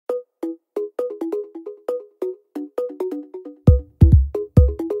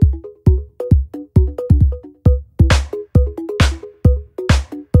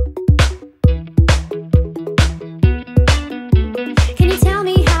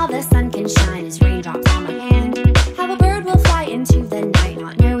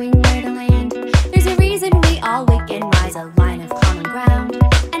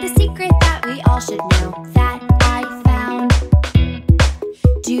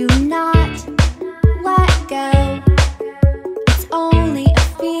Do not let go. It's only a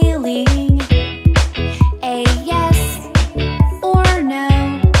feeling, a yes or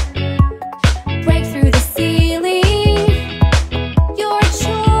no. Break through the ceiling. Your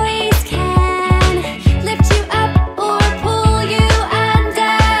choice can lift you up or pull you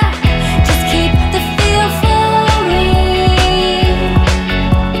under. Just keep the feel flowing.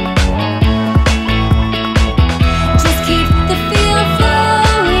 Just keep the feel flowing.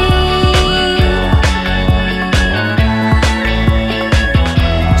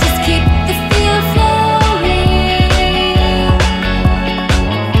 Just keep the feel flowing.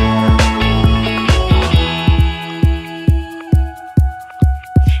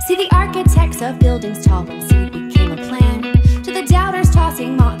 See the architects of buildings tall when seed became a plan. To the doubters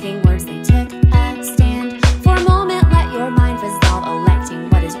tossing mocking words they